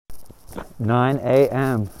9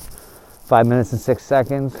 a.m. 5 minutes and 6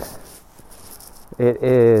 seconds. It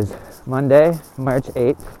is Monday, March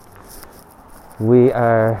 8th. We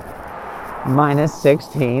are minus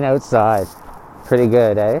 16 outside. Pretty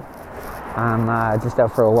good, eh? I'm just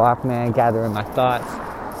out for a walk, man, gathering my thoughts.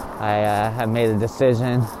 I have made a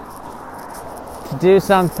decision to do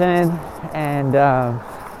something, and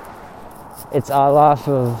it's all off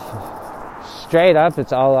of, straight up,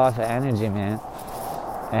 it's all off of energy, man.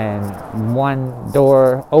 And one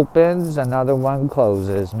door opens, another one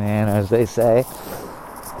closes, man, as they say.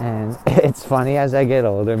 And it's funny, as I get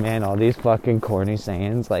older, man, all these fucking corny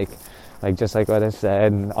sayings, like just like what I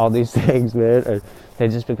said, and all these things, man, they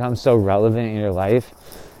just become so relevant in your life,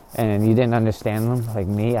 and you didn't understand them. Like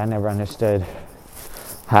me, I never understood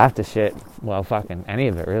half the shit, well, fucking any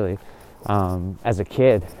of it, really, as a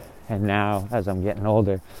kid. And now, as I'm getting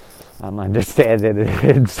older, I'm understanding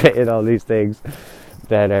and saying all these things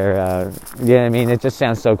that are, you know what I mean? It just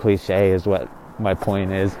sounds so cliche is what my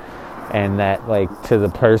point is. And that, like, to the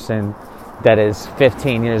person that is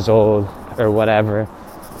 15 years old or whatever,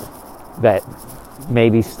 that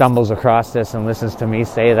maybe stumbles across this and listens to me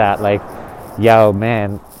say that, like, yo,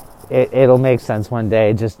 man, it'll make sense one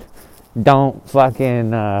day. Just don't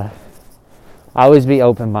fucking, always be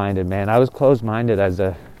open-minded, man. I was closed-minded as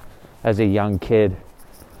a young kid.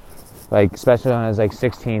 Like, especially when I was like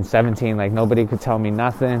 16, 17, like nobody could tell me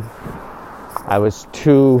nothing. I was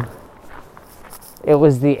it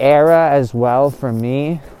was the era as well for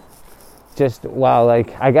me. Just, well,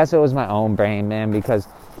 like, I guess it was my own brain, man, because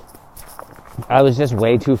I was just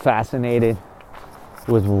way too fascinated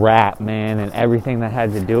with rap, man, and everything that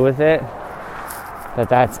had to do with it.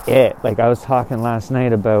 That's it. Like, I was talking last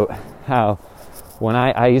night about how when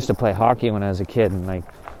I used to play hockey when I was a kid, and like,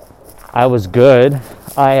 I was good.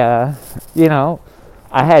 I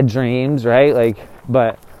had dreams, right? Like,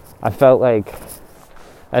 but I felt like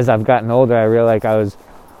as I've gotten older, I realized I was,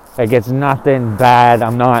 like, it's nothing bad.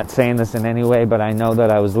 I'm not saying this in any way, but I know that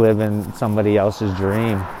I was living somebody else's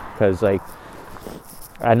dream. Because, like,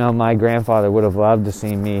 I know my grandfather would have loved to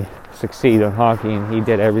see me succeed in hockey, and he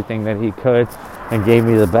did everything that he could and gave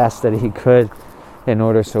me the best that he could in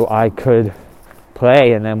order so I could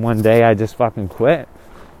play. And then one day I just fucking quit.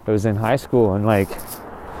 It was in high school, and like,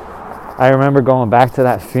 I remember going back to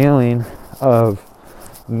that feeling of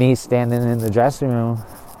me standing in the dressing room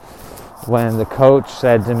when the coach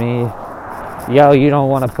said to me, yo, you don't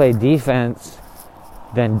want to play defense,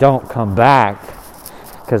 then don't come back.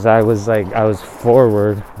 Because I was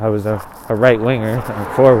forward. I was a right winger,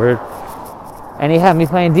 forward. And he had me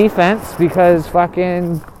playing defense because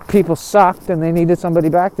fucking people sucked and they needed somebody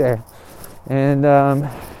back there. And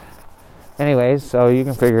anyways, so you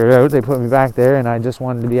can figure it out. They put me back there, and I just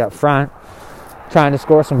wanted to be up front trying to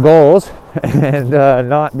score some goals and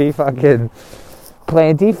not be fucking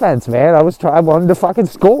playing defense, man. I wanted to fucking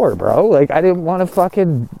score, bro. Like, I didn't want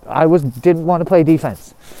to play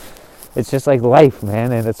defense. It's just like life,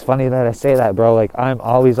 man. And it's funny that I say that, bro. Like, I'm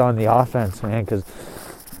always on the offense, man, because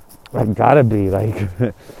I gotta be. Like,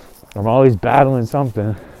 I'm always battling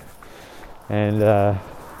something. And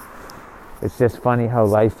it's just funny how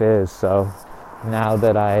life is. So now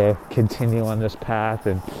that I continue on this path,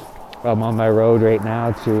 and I'm on my road right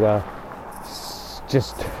now to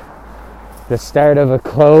just the start of a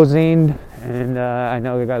closing, and I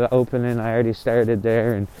know we got an opening. I already started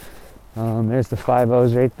there, and there's the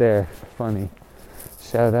 5-0s right there. Funny.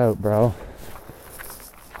 Shout out, bro.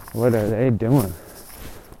 What are they doing?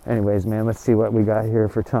 Anyways, man, let's see what we got here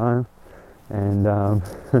for time. And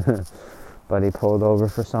buddy pulled over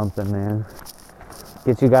for something, man.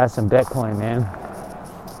 Get you guys some Bitcoin, man.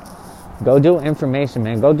 Go do information,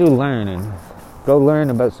 man. Go do learning. Go learn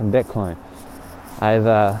about some Bitcoin. I've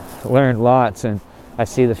learned lots, and I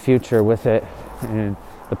see the future with it and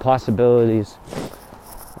the possibilities.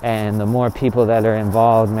 And the more people that are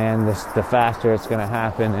involved, man, the faster it's going to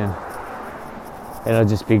happen, and it'll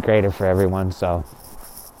just be greater for everyone. So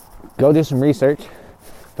go do some research,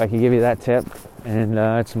 if I could give you that tip. And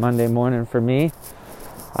it's Monday morning for me.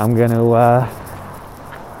 I'm going to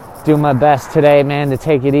do my best today, man, to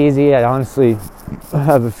take it easy. I honestly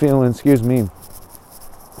have a feeling,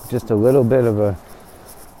 just a little bit of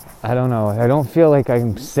I don't know. I don't feel like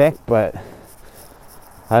I'm sick, but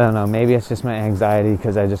I don't know. Maybe it's just my anxiety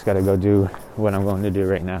because I just got to go do what I'm going to do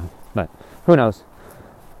right now. But who knows?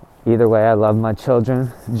 Either way, I love my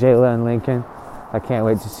children, Jayla and Lincoln. I can't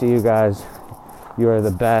wait to see you guys. You are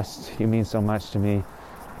the best. You mean so much to me.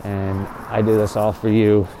 And I do this all for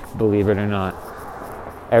you, believe it or not.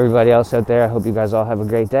 Everybody else out there, I hope you guys all have a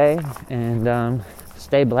great day. And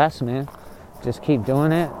stay blessed, man. Just keep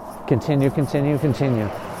doing it. Continue.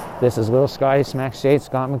 This is Little Scotty Smacks Jade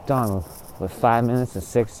Scott McDonald with 5 minutes and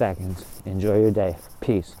 6 seconds. Enjoy your day.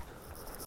 Peace.